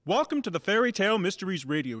Welcome to the Fairy Tale Mysteries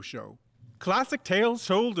radio show. Classic tales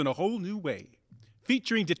told in a whole new way.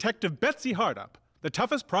 Featuring Detective Betsy Hardup, the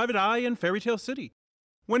toughest private eye in Fairy Tale City.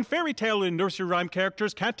 When fairy tale and nursery rhyme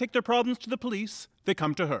characters can't take their problems to the police, they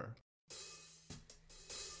come to her.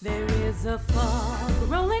 There is a fog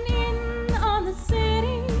rolling in on the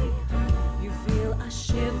city. You feel a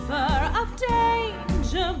shiver of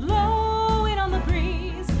danger blowing on the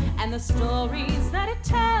breeze. And the stories that it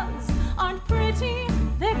tells aren't pretty,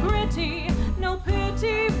 they're gritty. No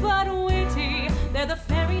pity but witty. They're the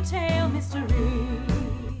fairy tale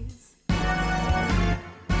mysteries.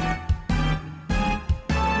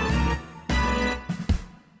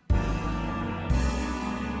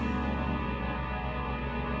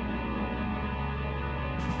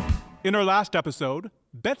 In our last episode,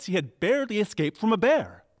 Betsy had barely escaped from a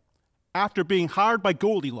bear. After being hired by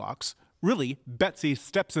Goldilocks, really Betsy's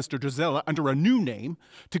stepsister Drizella under a new name,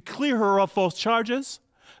 to clear her of false charges,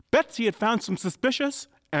 Betsy had found some suspicious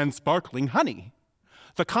and sparkling honey.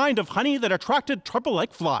 The kind of honey that attracted trouble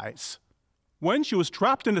like flies. When she was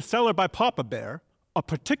trapped in a cellar by Papa Bear, a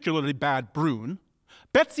particularly bad Brune,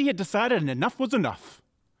 Betsy had decided enough was enough.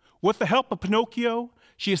 With the help of Pinocchio,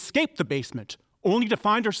 she escaped the basement, only to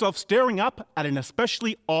find herself staring up at an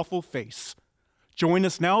especially awful face. Join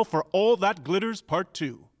us now for All That Glitters Part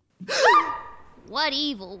 2. What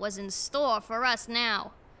evil was in store for us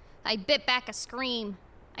now? I bit back a scream.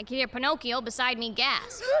 I could hear Pinocchio beside me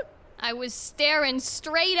gasp. I was staring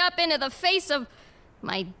straight up into the face of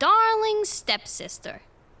my darling stepsister.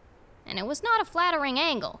 And it was not a flattering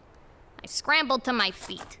angle. I scrambled to my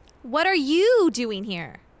feet. What are you doing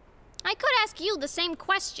here? I could ask you the same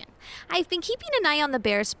question. I've been keeping an eye on the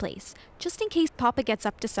bear's place, just in case Papa gets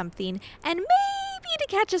up to something, and maybe to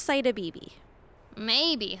catch a sight of Baby.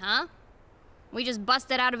 Maybe, huh? We just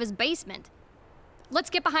busted out of his basement. Let's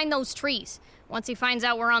get behind those trees. Once he finds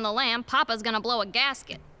out we're on the lam, Papa's gonna blow a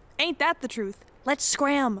gasket. Ain't that the truth? Let's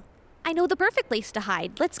scram. I know the perfect place to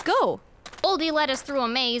hide. Let's go. Oldie led us through a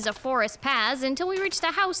maze of forest paths until we reached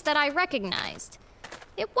a house that I recognized.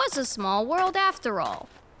 It was a small world after all.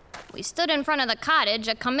 We stood in front of the cottage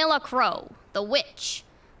of Camilla Crowe, the witch.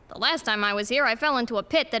 The last time I was here, I fell into a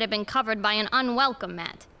pit that had been covered by an unwelcome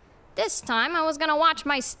mat. This time, I was gonna watch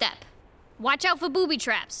my step. Watch out for booby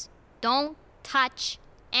traps. Don't touch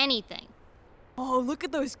anything. Oh, look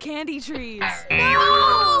at those candy trees.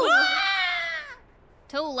 No!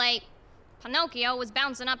 Too late. Pinocchio was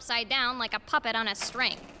bouncing upside down like a puppet on a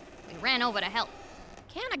string. We ran over to help.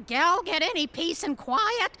 Can a gal get any peace and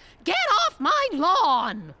quiet? Get off my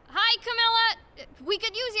lawn! Hi, Camilla. We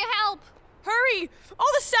could use your help. Hurry! All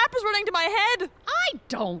the sap is running to my head. I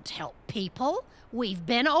don't help people. We've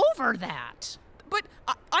been over that. But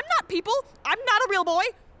I'm not people. I'm not a real boy.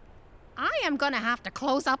 I am gonna have to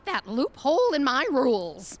close up that loophole in my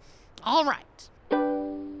rules. All right.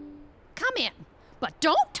 Come in, but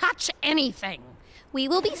don't touch anything. We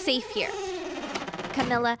will be safe here.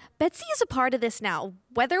 Camilla, Betsy is a part of this now,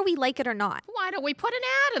 whether we like it or not. Why don't we put an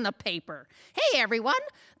ad in the paper? Hey, everyone,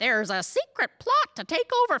 there's a secret plot to take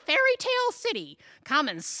over Fairy Tale City. Come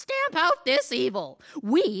and stamp out this evil.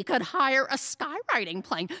 We could hire a skywriting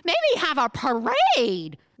plane, maybe have a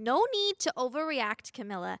parade. No need to overreact,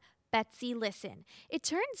 Camilla. Betsy, listen. It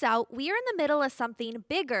turns out we are in the middle of something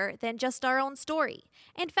bigger than just our own story.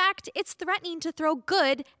 In fact, it's threatening to throw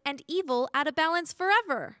good and evil out of balance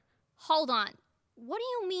forever. Hold on. What do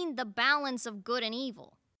you mean, the balance of good and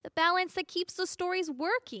evil? The balance that keeps the stories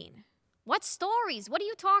working. What stories? What are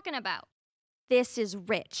you talking about? This is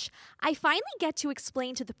rich. I finally get to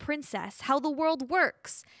explain to the princess how the world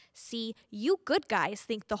works. See, you good guys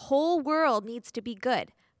think the whole world needs to be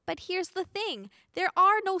good. But here's the thing. There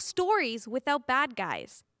are no stories without bad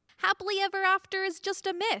guys. Happily ever after is just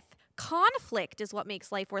a myth. Conflict is what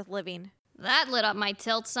makes life worth living. That lit up my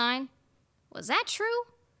tilt sign. Was that true?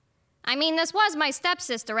 I mean, this was my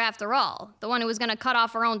stepsister after all, the one who was going to cut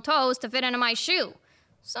off her own toes to fit into my shoe.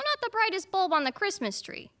 So not the brightest bulb on the Christmas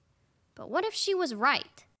tree. But what if she was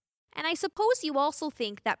right? And I suppose you also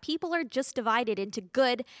think that people are just divided into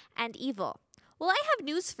good and evil. Well, I have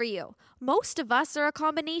news for you. Most of us are a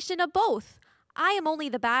combination of both. I am only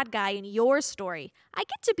the bad guy in your story. I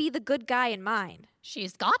get to be the good guy in mine.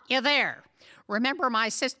 She's got you there. Remember my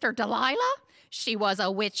sister Delilah? She was a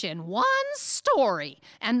witch in one story,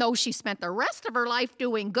 and though she spent the rest of her life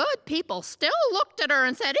doing good, people still looked at her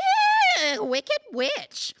and said, wicked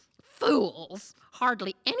witch. Fools.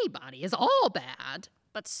 Hardly anybody is all bad.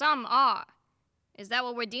 But some are. Is that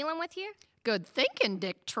what we're dealing with here? Good thinking,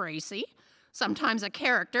 Dick Tracy. Sometimes a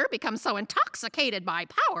character becomes so intoxicated by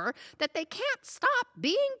power that they can't stop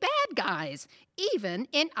being bad guys, even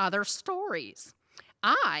in other stories.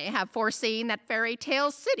 I have foreseen that Fairy Tale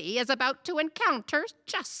City is about to encounter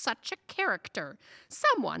just such a character.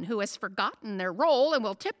 Someone who has forgotten their role and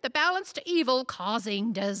will tip the balance to evil,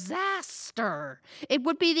 causing disaster. It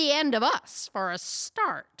would be the end of us for a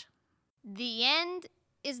start. The end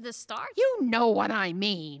is the start? You know what I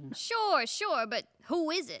mean. Sure, but who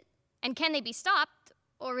is it? And can they be stopped,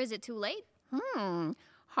 or is it too late?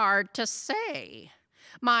 Hard to say.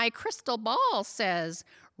 My crystal ball says,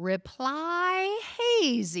 reply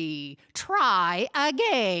hazy, try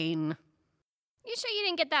again. You sure you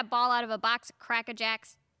didn't get that ball out of a box of Cracker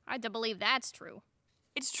Jacks? Hard to believe that's true.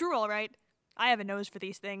 It's true, all right. I have a nose for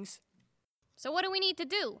these things. So what do we need to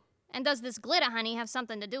do? And does this glitter honey have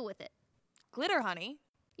something to do with it? Glitter honey?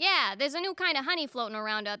 Yeah, there's a new kind of honey floating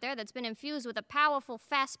around out there that's been infused with a powerful,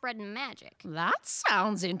 fast-spreading magic. That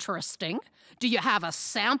sounds interesting. Do you have a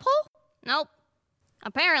sample? Nope.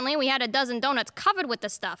 Apparently, we had a dozen donuts covered with the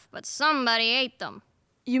stuff, but somebody ate them.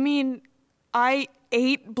 You mean I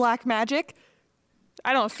ate black magic?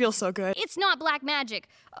 I don't feel so good. It's not black magic.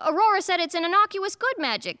 Aurora said it's an innocuous good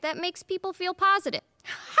magic that makes people feel positive.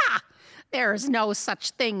 Ha! There's no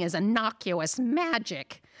such thing as innocuous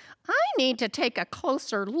magic. I need to take a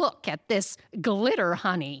closer look at this glitter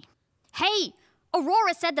honey. Hey,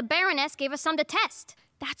 Aurora said the Baroness gave us some to test.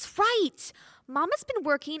 That's right. Mama's been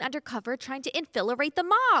working undercover trying to infiltrate the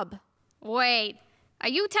mob. Wait, are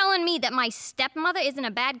you telling me that my stepmother isn't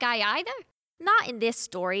a bad guy either? Not in this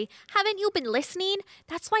story. Haven't you been listening?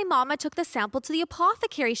 That's why Mama took the sample to the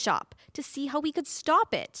apothecary shop to see how we could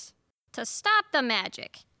stop it. To stop the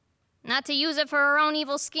magic. Not to use it for her own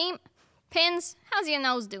evil scheme? Pins, how's your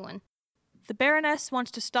nose doing? The Baroness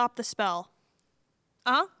wants to stop the spell.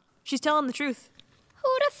 She's telling the truth.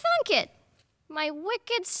 Who'd have thunk it? My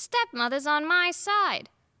wicked stepmother's on my side.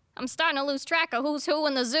 I'm starting to lose track of who's who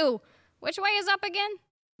in the zoo. Which way is up again?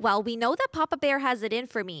 Well, we know that Papa Bear has it in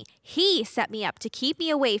for me. He set me up to keep me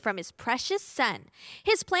away from his precious son.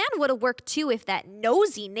 His plan would have worked too if that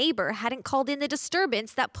nosy neighbor hadn't called in the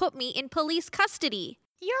disturbance that put me in police custody.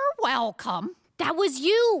 You're welcome. That was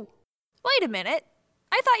you! Wait a minute.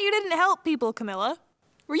 I thought you didn't help people, Camilla.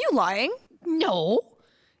 Were you lying? No.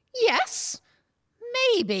 Yes.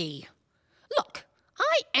 Maybe. Look,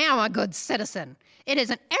 I am a good citizen. It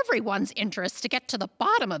is in everyone's interest to get to the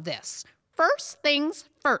bottom of this. First things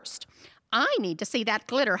first. I need to see that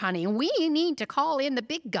glitter honey. We need to call in the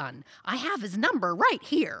big gun. I have his number right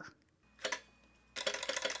here.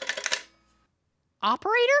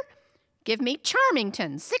 Operator, give me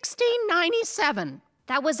Charmington, 1697.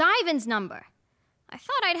 That was Ivan's number. I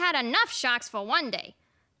thought I'd had enough shocks for one day.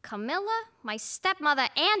 Camilla, my stepmother,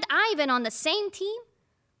 and Ivan on the same team?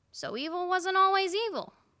 So evil wasn't always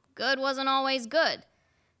evil. Good wasn't always good.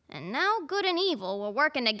 And now good and evil were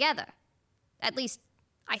working together. At least,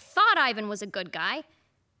 I thought Ivan was a good guy.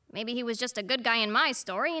 Maybe he was just a good guy in my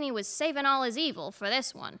story, and he was saving all his evil for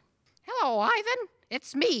this one. Hello, Ivan.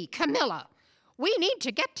 It's me, Camilla. We need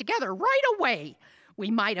to get together right away.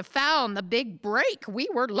 We might have found the big break we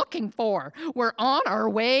were looking for. We're on our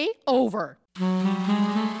way over.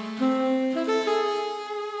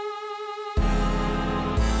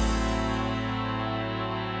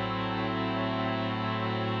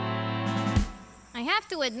 I have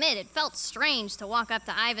to admit, it felt strange to walk up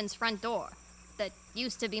to Ivan's front door. That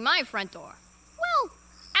used to be my front door. Well,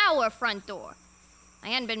 our front door. I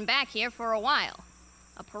hadn't been back here for a while.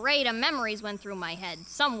 A parade of memories went through my head.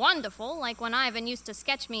 Some wonderful, like when Ivan used to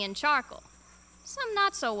sketch me in charcoal. Some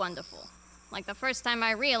not so wonderful, like the first time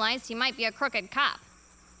I realized he might be a crooked cop.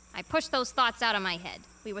 I pushed those thoughts out of my head.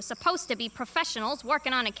 We were supposed to be professionals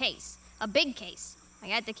working on a case. A big case. I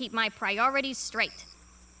had to keep my priorities straight.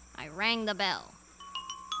 I rang the bell.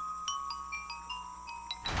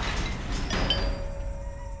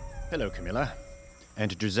 Hello, Camilla.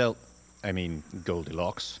 And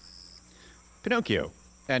Goldilocks. Pinocchio.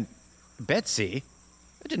 And Betsy.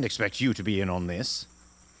 I didn't expect you to be in on this.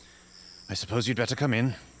 I suppose you'd better come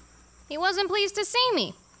in. He wasn't pleased to see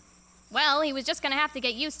me. Well, he was just gonna have to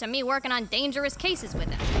get used to me working on dangerous cases with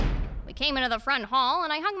him. We came into the front hall,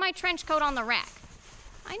 and I hung my trench coat on the rack.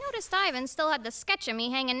 I noticed Ivan still had the sketch of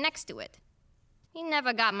me hanging next to it. He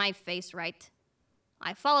never got my face right.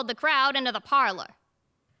 I followed the crowd into the parlor.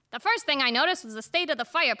 The first thing I noticed was the state of the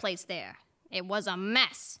fireplace there. It was a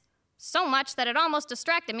mess. So much that it almost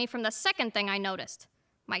distracted me from the second thing I noticed.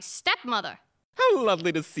 My stepmother. How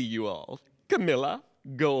lovely to see you all. Camilla,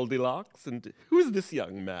 Goldilocks, and who's this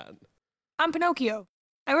young man? I'm Pinocchio.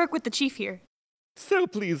 I work with the chief here. So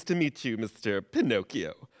pleased to meet you, Mr.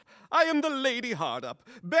 Pinocchio. I am the Lady Hardup,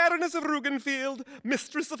 Baroness of Rugenfield,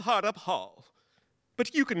 Mistress of Hardup Hall.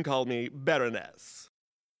 But you can call me Baroness.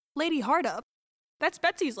 Lady Hardup? That's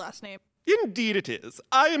Betsy's last name. Indeed it is.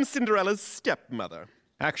 I am Cinderella's stepmother.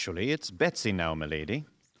 Actually, it's Betsy now, milady.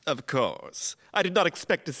 Of course. I did not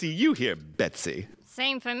expect to see you here, Betsy.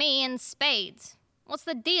 Same for me in spades. What's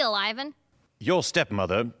the deal, Ivan? Your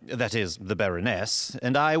stepmother, that is, the Baroness,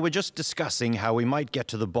 and I were just discussing how we might get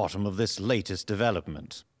to the bottom of this latest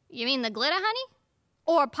development. You mean the glitter honey?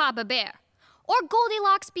 Or Papa Bear? Or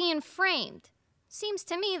Goldilocks being framed? Seems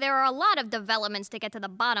to me there are a lot of developments to get to the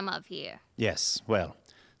bottom of here. Yes, well,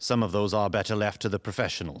 some of those are better left to the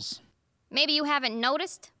professionals. Maybe you haven't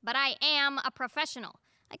noticed, but I am a professional.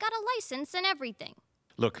 I got a license and everything.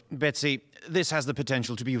 Look, Betsy, this has the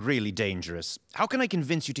potential to be really dangerous. How can I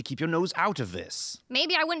convince you to keep your nose out of this?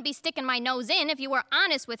 Maybe I wouldn't be sticking my nose in if you were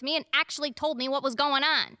honest with me and actually told me what was going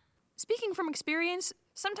on. Speaking from experience,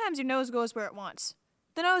 sometimes your nose goes where it wants.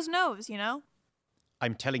 The nose knows, you know?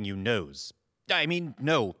 I'm telling you nose. I mean,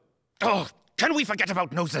 no. Oh, can we forget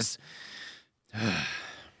about noses?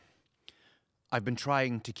 I've been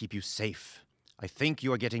trying to keep you safe. I think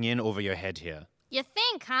you are getting in over your head here. You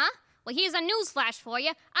think, huh? Well, here's a newsflash for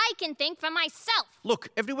you. I can think for myself. Look,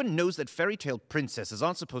 everyone knows that fairy tale princesses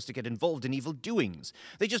aren't supposed to get involved in evil doings.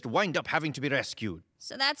 They just wind up having to be rescued.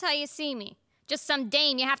 So that's how you see me. Just some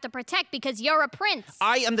dame you have to protect because you're a prince.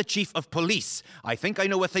 I am the chief of police. I think I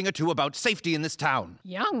know a thing or two about safety in this town.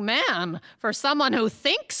 Young man, for someone who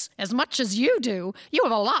thinks as much as you do, you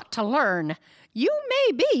have a lot to learn. You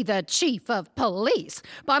may be the chief of police,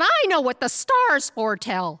 but I know what the stars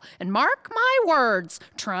foretell. And mark my words,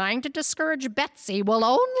 trying to discourage Betsy will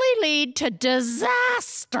only lead to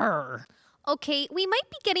disaster. Okay, we might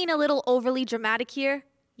be getting a little overly dramatic here,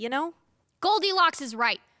 you know? Goldilocks is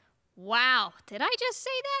right. Wow, did I just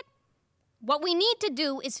say that? What we need to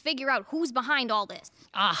do is figure out who's behind all this.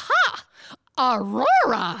 Aha!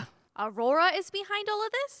 Aurora! Aurora is behind all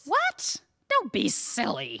of this? What? Don't be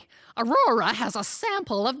silly. Aurora has a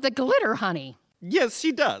sample of the glitter honey. Yes,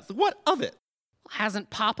 she does. What of it? Hasn't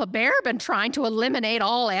Papa Bear been trying to eliminate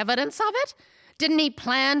all evidence of it? Didn't he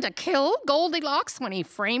plan to kill Goldilocks when he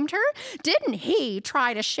framed her? Didn't he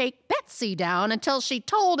try to shake Betsy down until she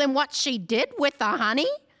told him what she did with the honey?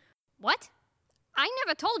 What? I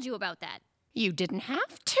never told you about that. You didn't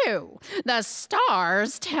have to. The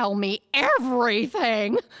stars tell me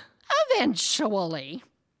everything. Eventually.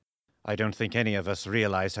 I don't think any of us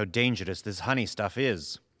realize how dangerous this honey stuff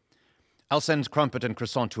is. I'll send Crumpet and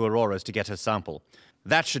Croissant to Aurora's to get her sample.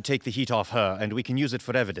 That should take the heat off her, and we can use it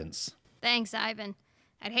for evidence. Thanks, Ivan.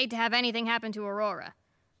 I'd hate to have anything happen to Aurora.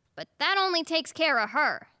 But that only takes care of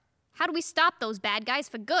her. How do we stop those bad guys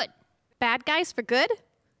for good? Bad guys for good?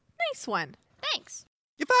 Nice one. Thanks.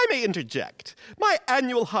 If I may interject, my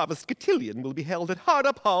annual harvest cotillion will be held at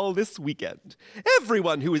Hardup Hall this weekend.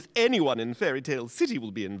 Everyone who is anyone in Fairy Tale City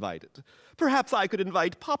will be invited. Perhaps I could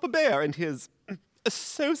invite Papa Bear and his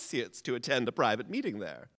associates to attend a private meeting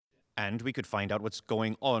there. And we could find out what's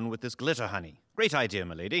going on with this glitter honey. Great idea,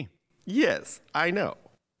 milady. Yes, I know.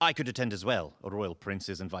 I could attend as well. A royal prince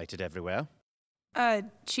is invited everywhere.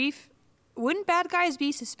 Chief, wouldn't bad guys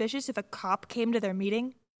be suspicious if a cop came to their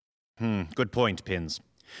meeting? Good point, Pins.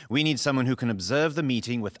 We need someone who can observe the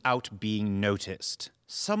meeting without being noticed.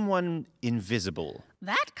 Someone invisible.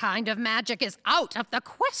 That kind of magic is out of the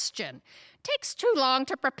question. Takes too long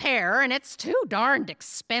to prepare, and it's too darned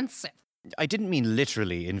expensive. I didn't mean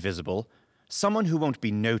literally invisible. Someone who won't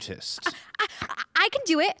be noticed. I can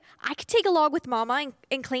do it. I could take a log with Mama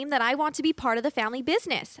and claim that I want to be part of the family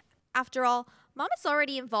business. After all, Mama's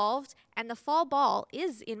already involved, and the fall ball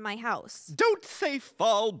is in my house. Don't say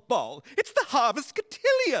fall ball. It's the harvest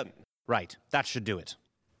cotillion. Right, that should do it.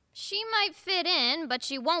 She might fit in, but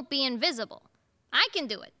she won't be invisible. I can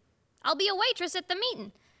do it. I'll be a waitress at the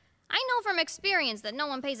meeting. I know from experience that no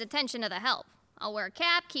one pays attention to the help. I'll wear a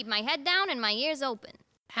cap, keep my head down, and my ears open.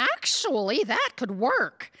 Actually, that could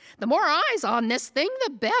work. The more eyes on this thing,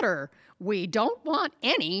 the better. We don't want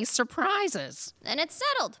any surprises. Then it's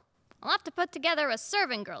settled. I'll have to put together a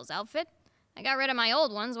serving girl's outfit. I got rid of my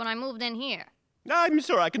old ones when I moved in here. I'm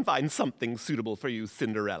sure I can find something suitable for you,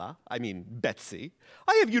 Cinderella. Betsy.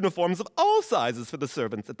 I have uniforms of all sizes for the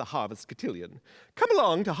servants at the Harvest Cotillion. Come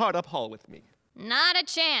along to Hardup Hall with me. Not a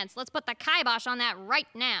chance. Let's put the kibosh on that right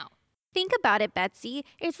now. Think about it, Betsy.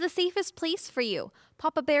 It's the safest place for you.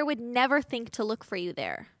 Papa Bear would never think to look for you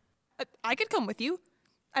there. I could come with you.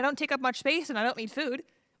 I don't take up much space and I don't need food.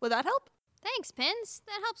 Will that help? Thanks, Pins.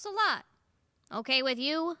 That helps a lot. Okay with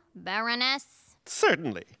you, Baroness?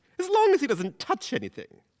 Certainly, as long as he doesn't touch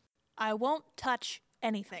anything. I won't touch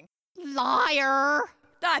anything. Liar!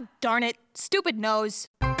 Ah, darn it. Stupid nose.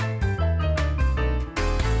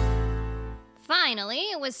 Finally,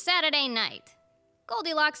 it was Saturday night.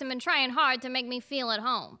 Goldilocks had been trying hard to make me feel at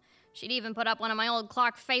home. She'd even put up one of my old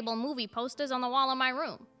Clark Fable movie posters on the wall of my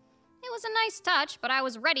room. It was a nice touch, but I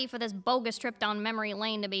was ready for this bogus trip down memory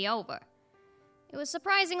lane to be over. It was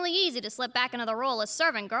surprisingly easy to slip back into the role as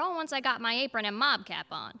servant girl once I got my apron and mob cap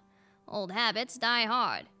on. Old habits die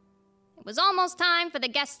hard. It was almost time for the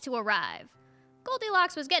guests to arrive.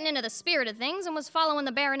 Goldilocks was getting into the spirit of things and was following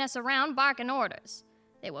the Baroness around barking orders.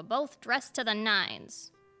 They were both dressed to the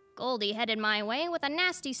nines. Goldie headed my way with a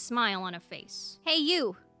nasty smile on her face. Hey,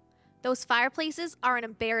 you. Those fireplaces are an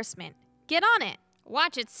embarrassment. Get on it.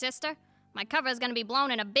 Watch it, sister. My cover is going to be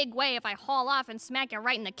blown in a big way if I haul off and smack you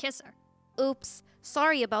right in the kisser. Oops.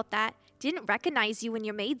 Sorry about that. Didn't recognize you in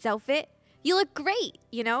your maid's outfit. You look great,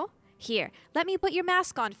 you know? Here, let me put your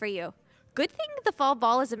mask on for you. Good thing the fall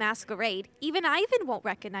ball is a masquerade. Even Ivan won't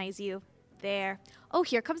recognize you. There. Oh,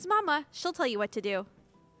 here comes Mama. She'll tell you what to do.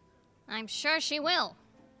 I'm sure she will.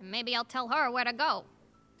 And maybe I'll tell her where to go.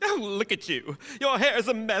 Oh, look at you. Your hair's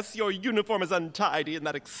a mess, your uniform is untidy, and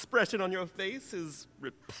that expression on your face is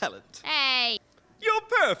repellent. Hey! You're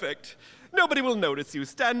perfect. Nobody will notice you.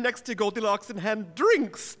 Stand next to Goldilocks and hand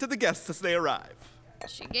drinks to the guests as they arrive.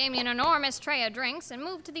 She gave me an enormous tray of drinks and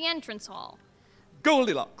moved to the entrance hall.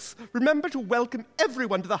 Goldilocks, remember to welcome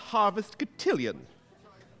everyone to the Harvest Cotillion.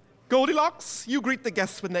 Goldilocks, you greet the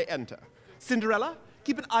guests when they enter. Cinderella,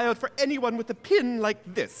 keep an eye out for anyone with a pin like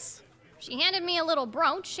this. She handed me a little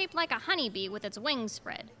brooch shaped like a honeybee with its wings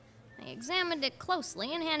spread. I examined it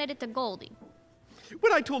closely and handed it to Goldie.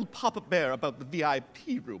 When I told Papa Bear about the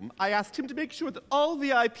VIP room, I asked him to make sure that all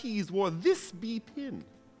VIPs wore this bee pin.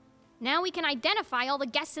 Now we can identify all the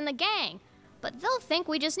guests in the gang, but they'll think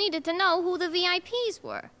we just needed to know who the VIPs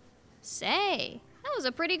were. Say, that was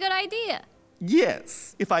a pretty good idea.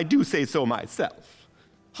 Yes, if I do say so myself.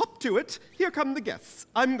 Hop to it. Here come the guests.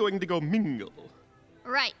 I'm going to go mingle.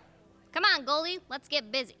 Right. Come on, Goldie, let's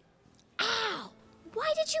get busy. Ow!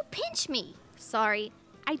 Why did you pinch me? Sorry.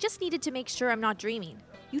 I just needed to make sure I'm not dreaming.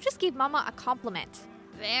 You just gave Mama a compliment.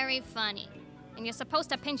 Very funny. And you're supposed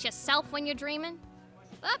to pinch yourself when you're dreaming?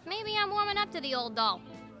 But maybe I'm warming up to the old doll.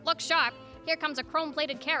 Look sharp. Here comes a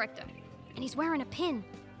chrome-plated character. And he's wearing a pin.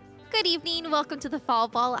 Good evening. Welcome to the fall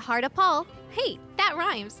ball at Hardup. Hey, that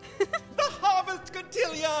rhymes. The Harvest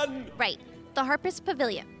Cotillion! Right. The Harpist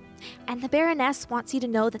Pavilion. And the Baroness wants you to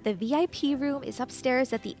know that the VIP room is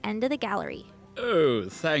upstairs at the end of the gallery. Oh,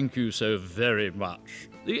 thank you so very much.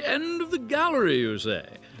 The end of the gallery, you say?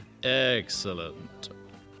 Excellent.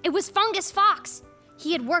 It was Fungus Fox.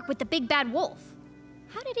 He had worked with the big bad wolf.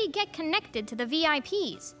 How did he get connected to the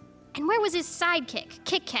VIPs? And where was his sidekick,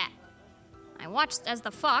 Kit Kat? I watched as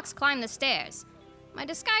the fox climbed the stairs. My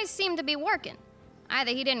disguise seemed to be working.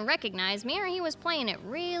 Either he didn't recognize me or he was playing it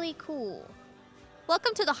really cool.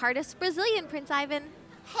 Welcome to the hardest Brazilian, Prince Ivan.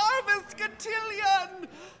 Harvest Cotillion!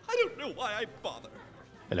 I don't know why I bother.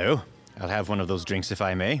 Hello. I'll have one of those drinks if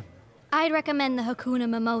I may. I'd recommend the Hakuna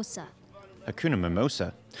Mimosa. Hakuna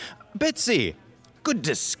Mimosa? Betsy! Good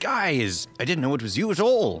disguise! I didn't know it was you at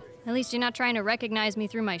all. At least you're not trying to recognize me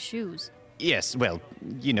through my shoes. Yes, well,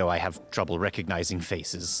 you know I have trouble recognizing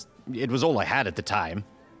faces. It was all I had at the time.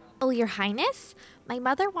 Oh, Your Highness? My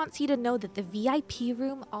mother wants you to know that the VIP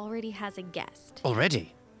room already has a guest.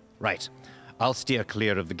 Already? Right. I'll steer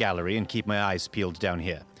clear of the gallery and keep my eyes peeled down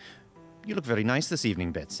here. You look very nice this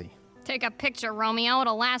evening, Betsy. Take a picture, Romeo.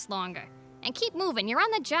 It'll last longer. And keep moving. You're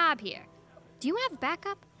on the job here. Do you have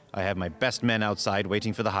backup? I have my best men outside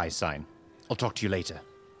waiting for the high sign. I'll talk to you later.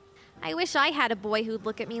 I wish I had a boy who'd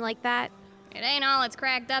look at me like that. It ain't all it's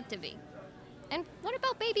cracked up to be. And what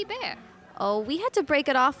about Baby Bear? Oh, we had to break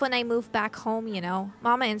it off when I moved back home, you know.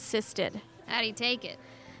 Mama insisted. How'd he take it?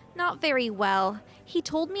 Not very well. He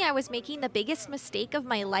told me I was making the biggest mistake of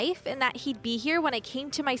my life and that he'd be here when I came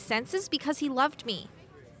to my senses because he loved me.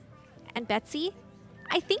 And Betsy,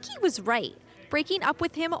 I think he was right. Breaking up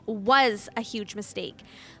with him was a huge mistake.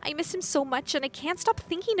 I miss him so much and I can't stop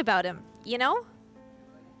thinking about him, you know?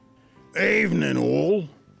 Evening all.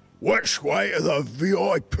 Which way to the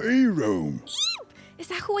VIP room? Eep! Is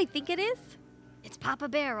that who I think it is? It's Papa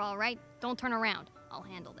Bear, all right. Don't turn around. I'll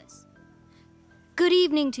handle this. Good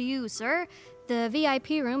evening to you, sir. The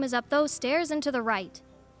VIP room is up those stairs and to the right.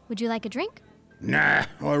 Would you like a drink? Nah,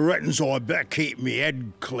 I reckons I better keep me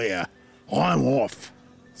head clear. I'm off.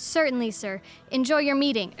 Certainly, sir. Enjoy your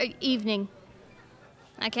evening.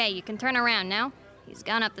 Okay, you can turn around now. He's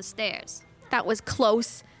gone up the stairs. That was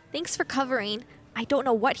close. Thanks for covering. I don't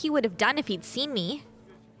know what he would have done if he'd seen me.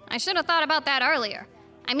 I should have thought about that earlier.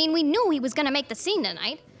 I mean, we knew he was going to make the scene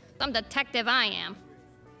tonight. Some detective I am.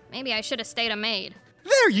 Maybe I should have stayed a maid.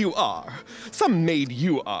 There you are. Some maid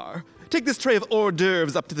you are. Take this tray of hors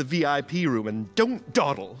d'oeuvres up to the VIP room and don't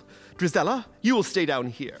dawdle. Drizella, you will stay down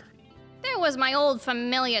here. There was my old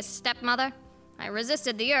familiar stepmother. I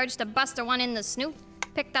resisted the urge to bust her one in the snoot,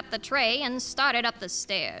 picked up the tray, and started up the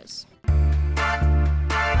stairs.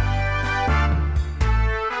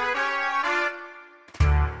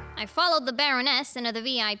 I followed the Baroness into the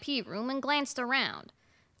VIP room and glanced around.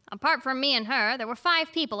 Apart from me and her, there were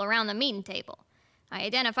 5 people around the meeting table. I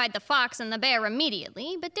identified the fox and the bear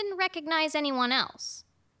immediately, but didn't recognize anyone else.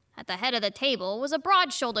 At the head of the table was a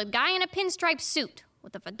broad-shouldered guy in a pinstripe suit,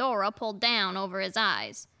 with a fedora pulled down over his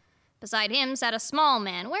eyes. Beside him sat a small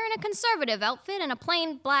man wearing a conservative outfit and a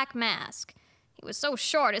plain black mask. He was so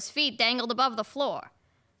short his feet dangled above the floor.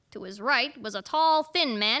 To his right was a tall,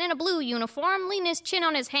 thin man in a blue uniform, leaning his chin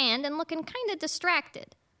on his hand and looking kinda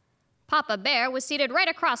distracted. Papa Bear was seated right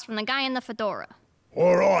across from the guy in the fedora.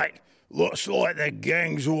 All right, looks like the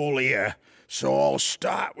gang's all here, so I'll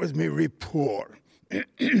start with me report.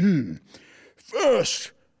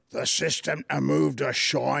 First, the system to move the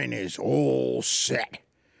shine is all set.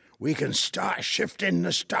 We can start shifting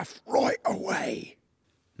the stuff right away.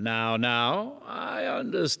 Now, I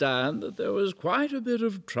understand that there was quite a bit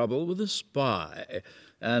of trouble with the spy,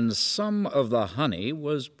 and some of the honey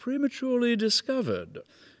was prematurely discovered.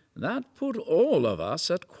 That put all of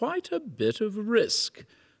us at quite a bit of risk.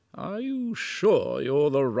 Are you sure you're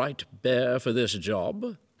the right bear for this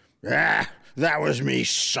job? That was me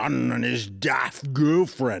son and his daft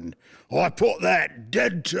girlfriend. I put that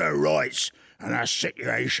dead to rights, and the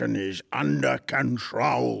situation is under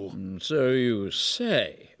control. So you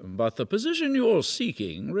say, but the position you're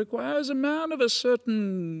seeking requires a man of a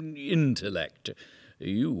certain intellect.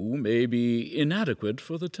 You may be inadequate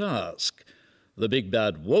for the task. The big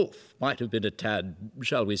bad wolf might have been a tad,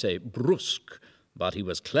 shall we say, brusque, but he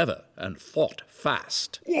was clever and fought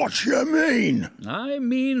fast. What you mean? I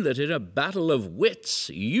mean that in a battle of wits,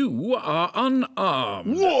 you are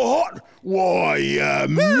unarmed. What? Why,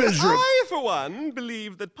 miserable... I, for one,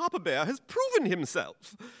 believe that Papa Bear has proven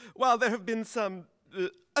himself. While there have been some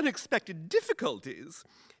unexpected difficulties,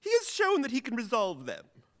 he has shown that he can resolve them.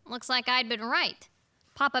 Looks like I'd been right.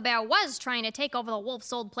 Papa Bear was trying to take over the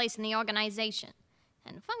wolf's old place in the organization,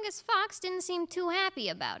 and Fungus Fox didn't seem too happy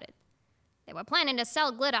about it. They were planning to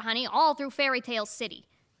sell glitter honey all through Fairy Tale City.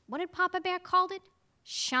 What did Papa Bear call it?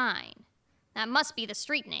 Shine. That must be the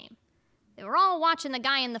street name. They were all watching the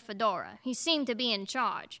guy in the fedora. He seemed to be in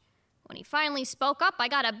charge. When he finally spoke up, I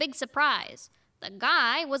got a big surprise. The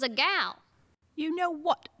guy was a gal. You know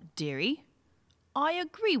what, dearie? I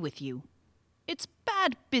agree with you. It's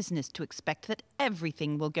bad business to expect that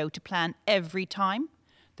everything will go to plan every time.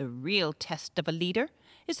 The real test of a leader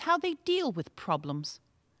is how they deal with problems.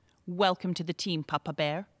 Welcome to the team, Papa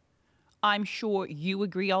Bear. I'm sure you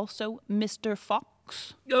agree also, Mr.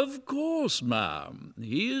 Fox? Of course, ma'am.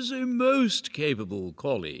 He is a most capable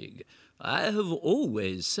colleague. I have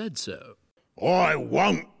always said so. I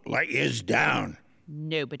won't let yous down.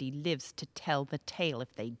 Nobody lives to tell the tale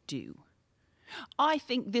if they do. I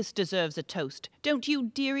think this deserves a toast, don't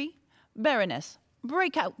you, dearie? Baroness,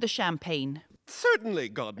 break out the champagne. Certainly,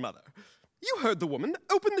 Godmother. You heard the woman.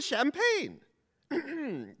 Open the champagne.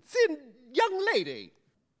 Sin, young lady.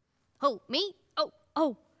 Oh, me?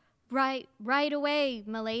 Oh, right away,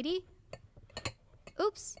 milady.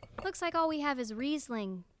 Oops, looks like all we have is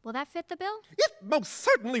Riesling. Will that fit the bill? It most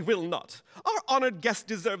certainly will not. Our honored guest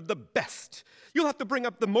deserved the best. You'll have to bring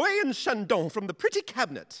up the Moët and Chandon from the pretty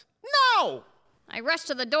cabinet. Now! I rushed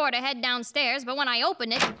to the door to head downstairs, but when I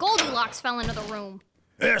opened it, Goldilocks fell into the room.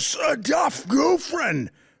 It's a daft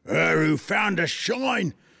girlfriend. Her who found a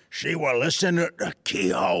shine. She were listening at the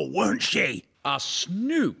keyhole, weren't she? A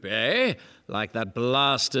snoop, eh? Like that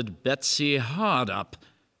blasted Betsy Hardup.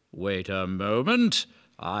 Wait a moment.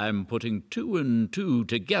 I'm putting 2 and 2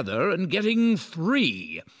 together and getting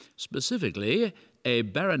 3. Specifically, a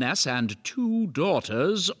baroness and 2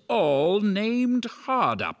 daughters, all named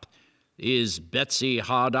Hardup. Is Betsy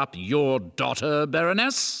Hardup your daughter,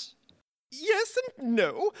 Baroness? Yes and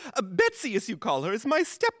no. Betsy, as you call her, is my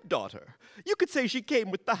stepdaughter. You could say she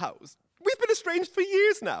came with the house. We've been estranged for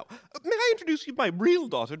years now. May I introduce you to my real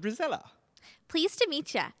daughter, Drizella? Pleased to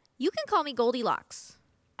meet ya. You can call me Goldilocks.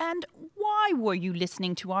 And why were you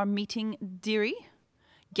listening to our meeting, dearie?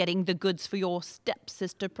 Getting the goods for your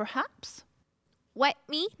stepsister, perhaps? What,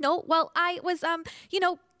 me? No, well, I was,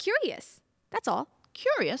 curious. That's all.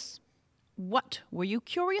 Curious? What were you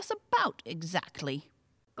curious about, exactly?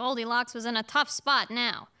 Goldilocks was in a tough spot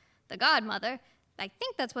now. The godmother, I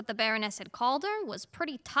think that's what the Baroness had called her, was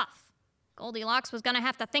pretty tough. Goldilocks was gonna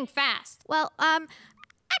have to think fast. Well,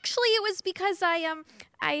 actually it was because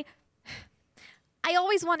I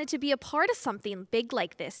always wanted to be a part of something big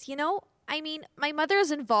like this, you know? I mean, my mother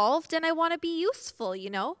is involved and I want to be useful, you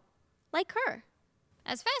know? Like her.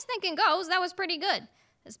 As fast thinking goes, that was pretty good,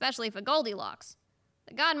 especially for Goldilocks.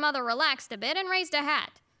 The godmother relaxed a bit and raised a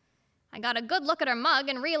hat. I got a good look at her mug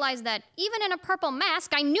and realized that even in a purple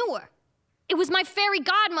mask, I knew her. It was my fairy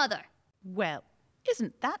godmother. Well,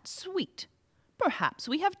 isn't that sweet? Perhaps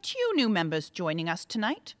we have 2 new members joining us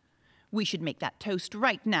tonight. We should make that toast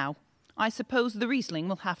right now. I suppose the Riesling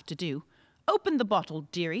will have to do. Open the bottle,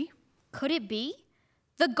 dearie. Could it be?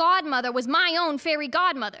 The godmother was my own fairy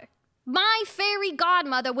godmother. My fairy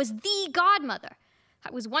godmother was the godmother.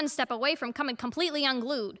 I was one step away from coming completely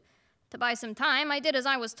unglued. To buy some time, I did as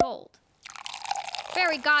I was told.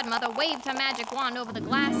 Fairy godmother waved her magic wand over the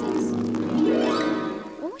glasses.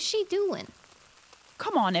 What was she doing?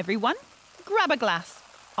 Come on, everyone. Grab a glass.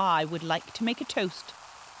 I would like to make a toast.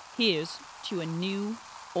 Here's to a new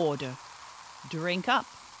order. Drink up.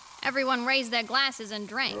 Everyone raised their glasses and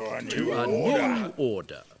drank. To a new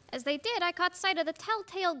order. As they did, I caught sight of the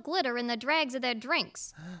telltale glitter in the dregs of their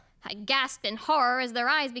drinks. I gasped in horror as their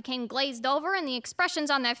eyes became glazed over and the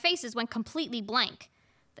expressions on their faces went completely blank.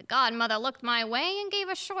 The godmother looked my way and gave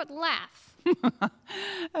a short laugh.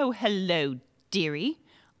 Oh, hello, dearie.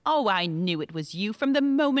 Oh, I knew it was you from the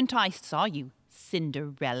moment I saw you,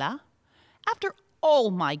 Cinderella. After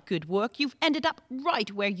all my good work, you've ended up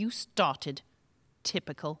right where you started.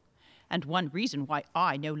 Typical. And one reason why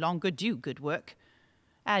I no longer do good work.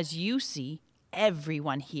 As you see,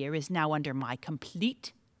 everyone here is now under my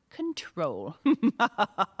complete control.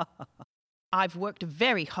 I've worked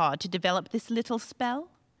very hard to develop this little spell.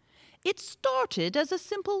 It started as a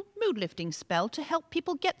simple mood-lifting spell to help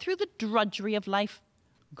people get through the drudgery of life.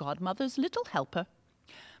 Godmother's little helper.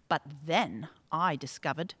 But then I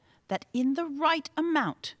discovered that in the right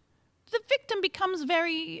amount, the victim becomes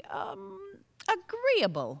very,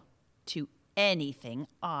 agreeable to anything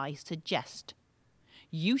I suggest.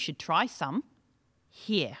 You should try some.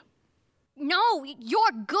 Here. No,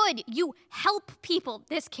 you're good. You help people.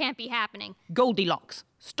 This can't be happening. Goldilocks,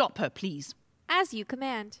 stop her, please. As you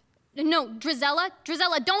command. No, Drizella,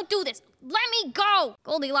 don't do this. Let me go.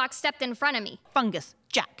 Goldilocks stepped in front of me. Fungus,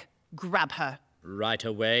 Jack, grab her. Right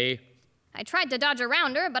away. I tried to dodge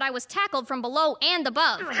around her, but I was tackled from below and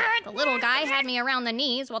above. The little guy had me around the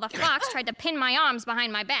knees while the fox tried to pin my arms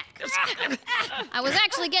behind my back. I was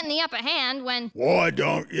actually getting the upper hand when... Why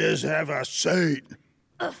don't yous have a seat?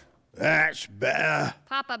 That's better.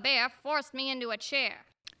 Papa Bear forced me into a chair.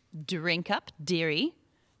 Drink up, dearie.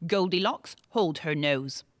 Goldilocks, hold her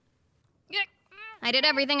nose. I did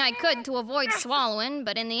everything I could to avoid swallowing,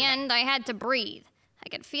 but in the end, I had to breathe. I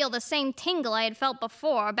could feel the same tingle I had felt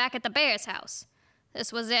before back at the bear's house.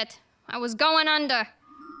 This was it. I was going under.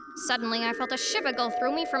 Suddenly, I felt a shiver go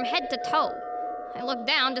through me from head to toe. I looked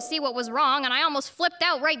down to see what was wrong, and I almost flipped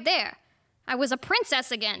out right there. I was a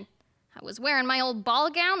princess again. I was wearing my old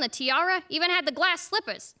ball gown, the tiara, even had the glass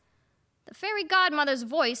slippers. The fairy godmother's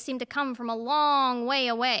voice seemed to come from a long way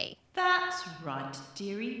away. That's right,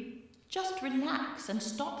 dearie. Just relax and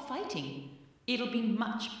stop fighting. It'll be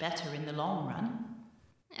much better in the long run.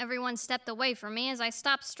 Everyone stepped away from me as I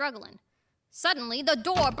stopped struggling. Suddenly, the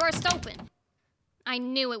door burst open. I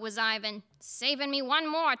knew it was Ivan, saving me one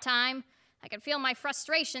more time. I could feel my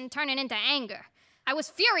frustration turning into anger. I was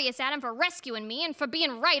furious at him for rescuing me and for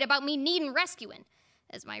being right about me needing rescuing.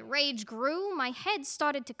 As my rage grew, my head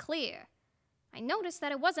started to clear. I noticed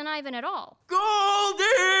that it wasn't Ivan at all. Goldie!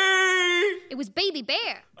 It was Baby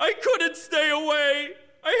Bear. I couldn't stay away.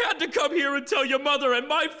 I had to come here and tell your mother and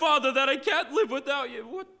my father that I can't live without you.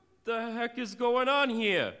 What the heck is going on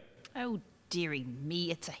here? Oh, dearie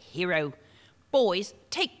me, it's a hero. Boys,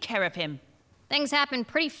 take care of him. Things happened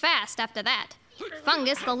pretty fast after that.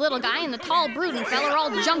 Fungus, the little guy, and the tall brooding fella all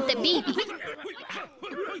jumped at BB.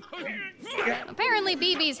 Apparently,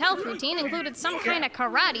 BB's health routine included some kind of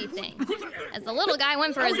karate thing. As the little guy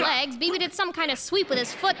went for his legs, BB did some kind of sweep with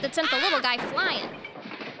his foot that sent the little guy flying.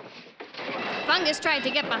 Fungus tried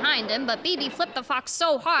to get behind him, but BB flipped the fox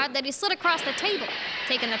so hard that he slid across the table,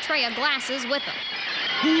 taking the tray of glasses with him.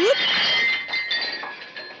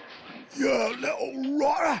 You little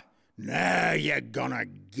rotter! Now you're gonna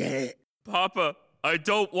get it. Papa, I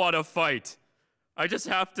don't want to fight. I just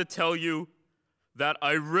have to tell you that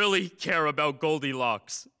I really care about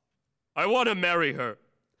Goldilocks. I want to marry her.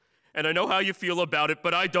 And I know how you feel about it,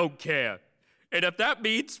 but I don't care. And if that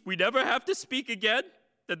means we never have to speak again,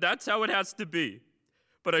 then that's how it has to be.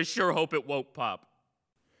 But I sure hope it won't, Pop.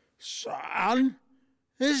 Son?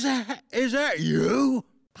 Is that you?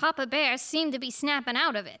 Papa Bear seemed to be snapping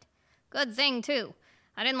out of it. Good thing, too.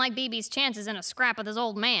 I didn't like BB's chances in a scrap with his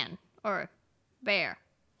old man. Or Bear.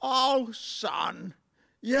 Oh, son,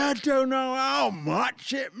 you don't know how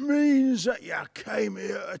much it means that you came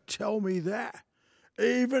here to tell me that.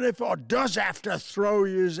 Even if I does have to throw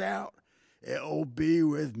yous out, it'll be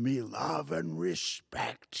with me love and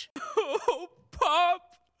respect. Oh, Pop!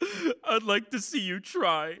 I'd like to see you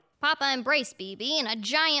try. Papa embraced BB in a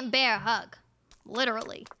giant bear hug.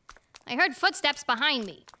 Literally. I heard footsteps behind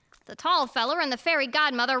me. The tall feller and the fairy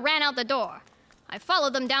godmother ran out the door. I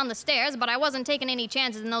followed them down the stairs, but I wasn't taking any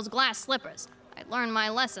chances in those glass slippers. I'd learned my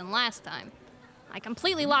lesson last time. I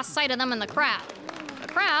completely lost sight of them in the crowd. The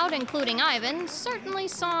crowd, including Ivan, certainly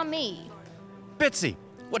saw me. Betsy,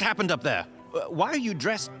 what happened up there? Why are you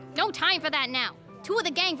dressed? No time for that now. 2 of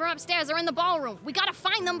the gang from upstairs are in the ballroom. We gotta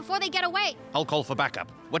find them before they get away. I'll call for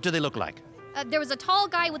backup. What do they look like? There was a tall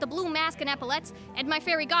guy with a blue mask and epaulets, and my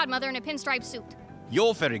fairy godmother in a pinstripe suit.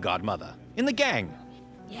 Your fairy godmother? In the gang?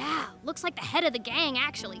 Yeah, looks like the head of the gang,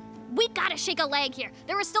 actually. We gotta shake a leg here.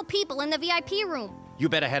 There are still people in the VIP room. You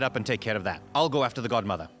better head up and take care of that. I'll go after the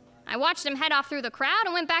godmother. I watched him head off through the crowd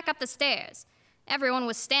and went back up the stairs. Everyone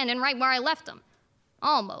was standing right where I left them.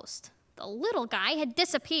 Almost. The little guy had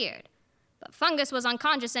disappeared. But Fungus was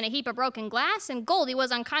unconscious in a heap of broken glass, and Goldie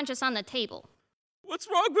was unconscious on the table. What's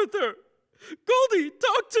wrong with her? Goldie,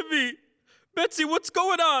 talk to me! Betsy, what's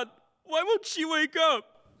going on? Why won't she wake up?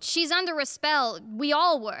 She's under a spell. We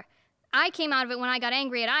all were. I came out of it when I got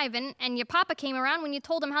angry at Ivan, and your papa came around when you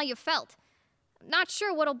told him how you felt. Not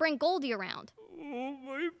sure what'll bring Goldie around. Oh,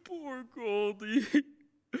 my poor Goldie.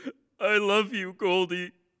 I love you,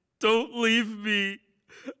 Goldie. Don't leave me.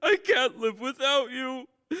 I can't live without you.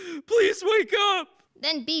 Please wake up!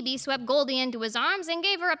 Then BB swept Goldie into his arms and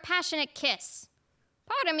gave her a passionate kiss.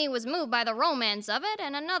 Part of me was moved by the romance of it,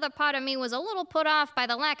 and another part of me was a little put off by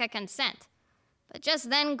the lack of consent. But just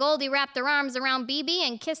then, Goldie wrapped her arms around BB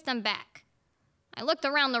and kissed him back. I looked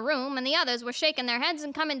around the room, and the others were shaking their heads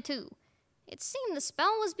and coming to. It seemed the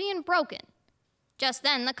spell was being broken. Just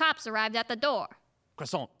then, the cops arrived at the door.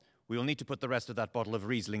 Croissant, we will need to put the rest of that bottle of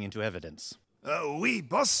Riesling into evidence. Oui,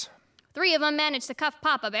 boss. 3 of them managed to cuff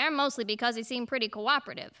Papa Bear, mostly because he seemed pretty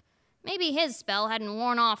cooperative. Maybe his spell hadn't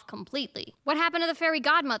worn off completely. What happened to the fairy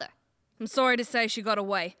godmother? I'm sorry to say she got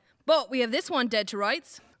away, but we have this one dead to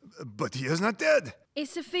rights. But he is not dead.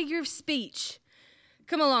 It's a figure of speech.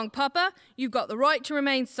 Come along, Papa. You've got the right to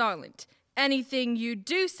remain silent. Anything you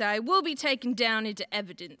do say will be taken down into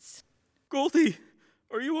evidence. Goldie,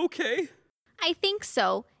 are you okay? I think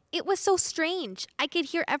so. It was so strange. I could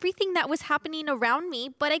hear everything that was happening around me,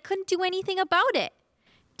 but I couldn't do anything about it.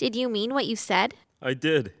 Did you mean what you said? I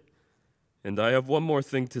did. And I have one more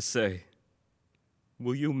thing to say.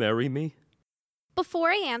 Will you marry me? Before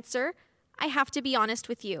I answer, I have to be honest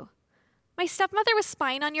with you. My stepmother was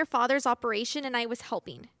spying on your father's operation and I was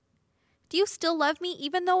helping. Do you still love me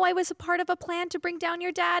even though I was a part of a plan to bring down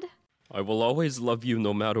your dad? I will always love you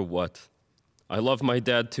no matter what. I love my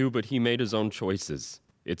dad too, but he made his own choices.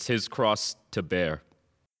 It's his cross to bear.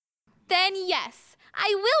 Then yes,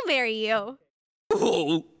 I will marry you.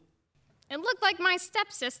 Oh! It looked like my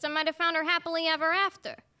stepsister might have found her happily ever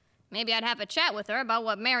after. Maybe I'd have a chat with her about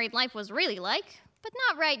what married life was really like, but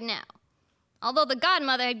not right now. Although the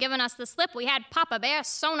godmother had given us the slip, we had Papa Bear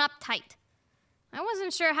sewn up tight. I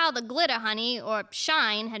wasn't sure how the glitter honey, or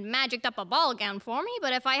shine, had magicked up a ball gown for me,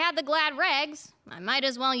 but if I had the glad rags, I might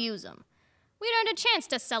as well use them. We'd earned a chance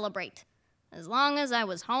to celebrate, as long as I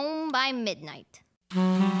was home by midnight.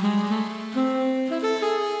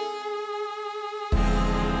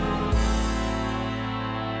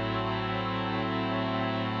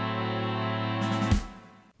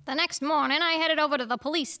 The next morning, I headed over to the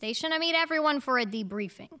police station to meet everyone for a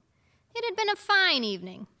debriefing. It had been a fine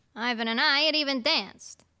evening. Ivan and I had even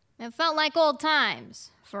danced. It felt like old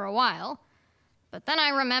times, for a while. But then I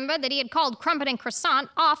remembered that he had called Crumpet and Croissant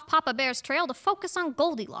off Papa Bear's trail to focus on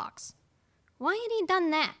Goldilocks. Why had he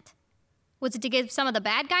done that? Was it to give some of the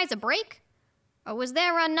bad guys a break? Or was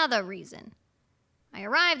there another reason? I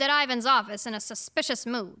arrived at Ivan's office in a suspicious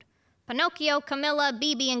mood. Pinocchio, Camilla,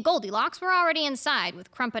 BB, and Goldilocks were already inside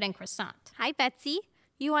with Crumpet and Croissant. Hi, Betsy.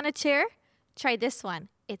 You want a chair? Try this one.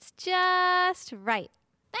 It's just right.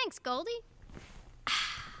 Thanks, Goldie.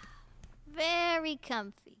 Very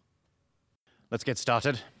comfy. Let's get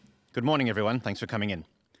started. Good morning, everyone. Thanks for coming in.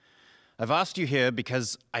 I've asked you here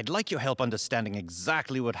because I'd like your help understanding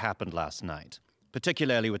exactly what happened last night,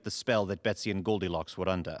 particularly with the spell that Betsy and Goldilocks were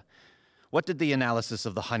under. What did the analysis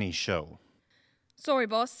of the honey show? Sorry,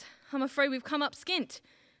 boss. I'm afraid we've come up skint.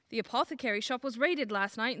 The apothecary shop was raided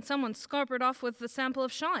last night and someone scarpered off with the sample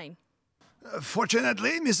of shine.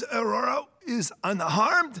 Fortunately, Miss Aurora is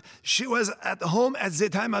unharmed. She was at home at the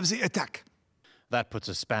time of the attack. That puts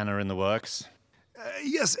a spanner in the works.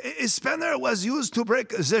 Yes, a spanner was used to break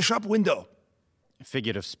the shop window.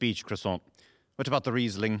 Figure of speech, Croissant. What about the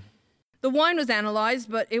Riesling? The wine was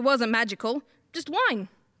analysed, but it wasn't magical. Just wine.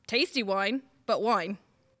 Tasty wine, but wine.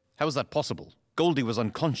 How is that possible? Goldie was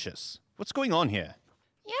unconscious. What's going on here?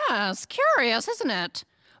 Yes, curious, isn't it?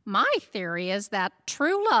 My theory is that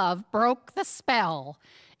true love broke the spell.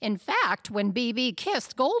 In fact, when BB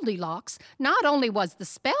kissed Goldilocks, not only was the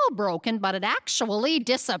spell broken, but it actually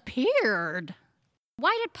disappeared.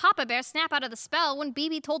 Why did Papa Bear snap out of the spell when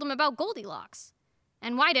BB told him about Goldilocks?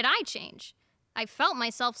 And why did I change? I felt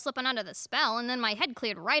myself slipping under the spell, and then my head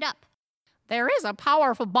cleared right up. There is a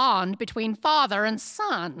powerful bond between father and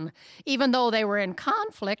son. Even though they were in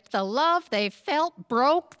conflict, the love they felt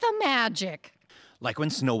broke the magic. Like when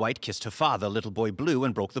Snow White kissed her father, Little Boy Blue,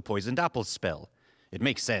 and broke the poisoned apple spell. It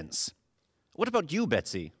makes sense. What about you,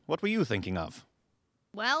 Betsy? What were you thinking of?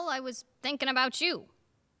 Well, I was thinking about you.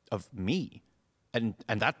 Of me? And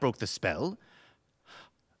that broke the spell?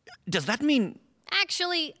 Does that mean...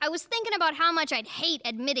 Actually, I was thinking about how much I'd hate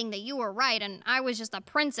admitting that you were right and I was just a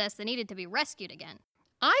princess that needed to be rescued again.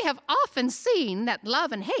 I have often seen that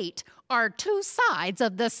love and hate are two sides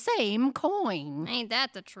of the same coin. Ain't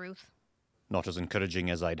that the truth? Not as encouraging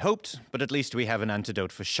as I'd hoped, but at least we have an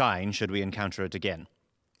antidote for shine should we encounter it again.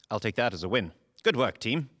 I'll take that as a win. Good work,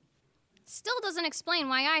 team. Still doesn't explain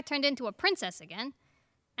why I turned into a princess again.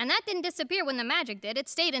 And that didn't disappear when the magic did. It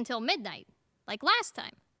stayed until midnight, like last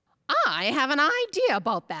time. I have an idea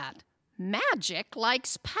about that. Magic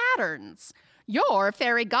likes patterns. Your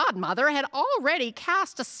fairy godmother had already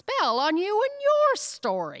cast a spell on you in your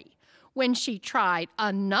story. When she tried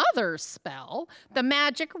another spell, the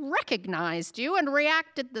magic recognized you and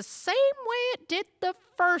reacted the same way it did the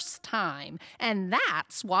first time. And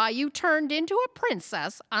that's why you turned into a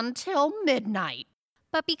princess until midnight.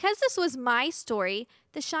 But because this was my story,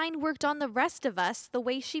 the shine worked on the rest of us the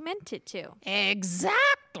way she meant it to.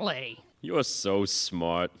 Exactly. You're so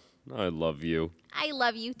smart. I love you. I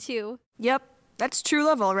love you too. Yep, that's true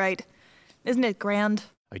love, all right. Isn't it grand?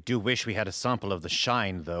 I do wish we had a sample of the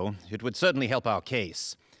shine, though. It would certainly help our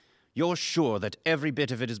case. You're sure that every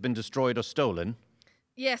bit of it has been destroyed or stolen?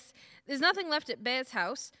 Yes, there's nothing left at Bear's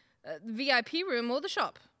house, the VIP room or the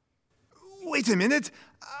shop. Wait a minute.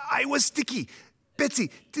 I was sticky.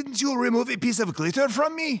 Betsy, didn't you remove a piece of glitter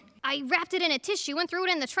from me? I wrapped it in a tissue and threw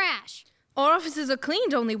it in the trash. Our offices are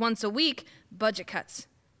cleaned only once a week. Budget cuts.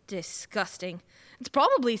 Disgusting. It's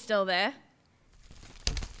probably still there.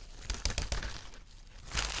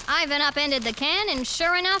 Ivan upended the can, and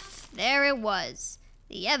sure enough, there it was.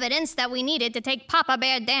 The evidence that we needed to take Papa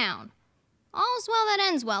Bear down. All's well that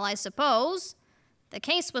ends well, I suppose. The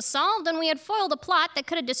case was solved, and we had foiled a plot that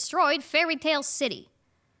could have destroyed Fairy Tale City.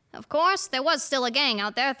 Of course, there was still a gang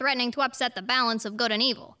out there threatening to upset the balance of good and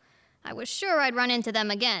evil. I was sure I'd run into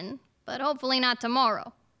them again, but hopefully not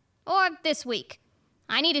tomorrow. Or this week.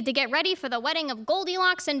 I needed to get ready for the wedding of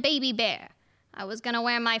Goldilocks and Baby Bear. I was gonna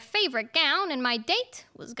wear my favorite gown, and my date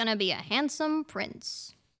was gonna be a handsome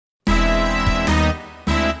prince.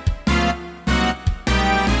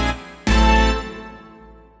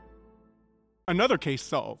 Another case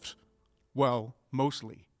solved. Well,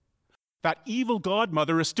 mostly. That evil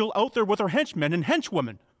godmother is still out there with her henchmen and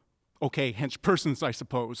henchwomen. Okay, henchpersons, I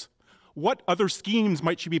suppose. What other schemes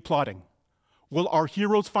might she be plotting? Will our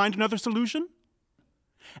heroes find another solution?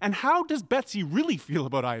 And how does Betsy really feel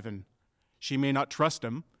about Ivan? She may not trust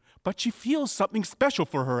him, but she feels something special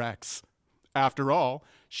for her ex. After all,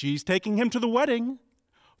 she's taking him to the wedding.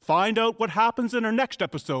 Find out what happens in our next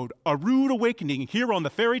episode, A Rude Awakening, here on the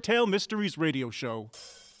Fairy Tale Mysteries radio show.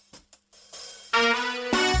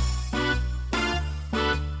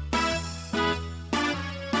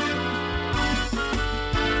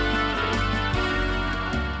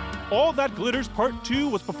 All That Glitters Part 2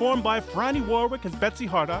 was performed by Frannie Warwick as Betsy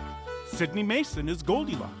Hardup, Sydney Mason as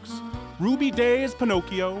Goldilocks, Ruby Day as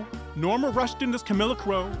Pinocchio, Norma Rushton as Camilla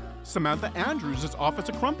Crowe, Samantha Andrews as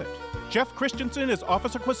Officer Crumpet, Jeff Christensen as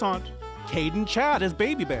Officer Croissant, Kaden Chad as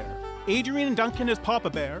Baby Bear, Adrian and Duncan as Papa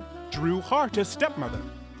Bear, Drew Hart as Stepmother,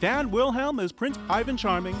 Dan Wilhelm as Prince Ivan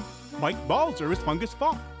Charming, Mike Balser as Fungus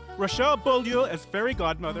Fop, Rochelle Beaulieu as Fairy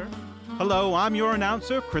Godmother. Hello, I'm your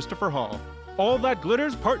announcer, Christopher Hall. All That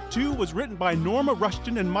Glitters Part 2 was written by Norma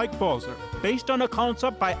Rushton and Mike Balser, based on a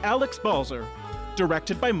concept by Alex Balser,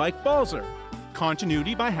 directed by Mike Balser,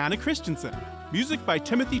 continuity by Hannah Christensen, music by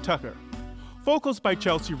Timothy Tucker, vocals by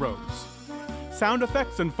Chelsea Rose, sound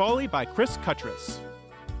effects and foley by Chris Cuttress.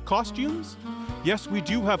 Costumes? Yes, we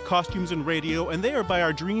do have costumes in radio, and they are by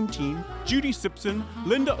our dream team, Judy Simpson,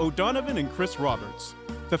 Linda O'Donovan, and Chris Roberts.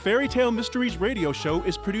 The Fairy Tale Mysteries radio show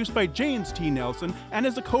is produced by James T. Nelson and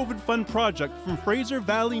is a COVID Fund project from Fraser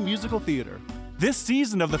Valley Musical Theatre. This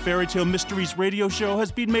season of the Fairy Tale Mysteries radio show has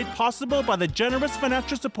been made possible by the generous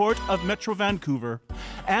financial support of Metro Vancouver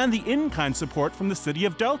and the in-kind support from the City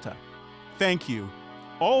of Delta. Thank you.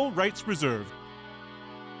 All rights reserved.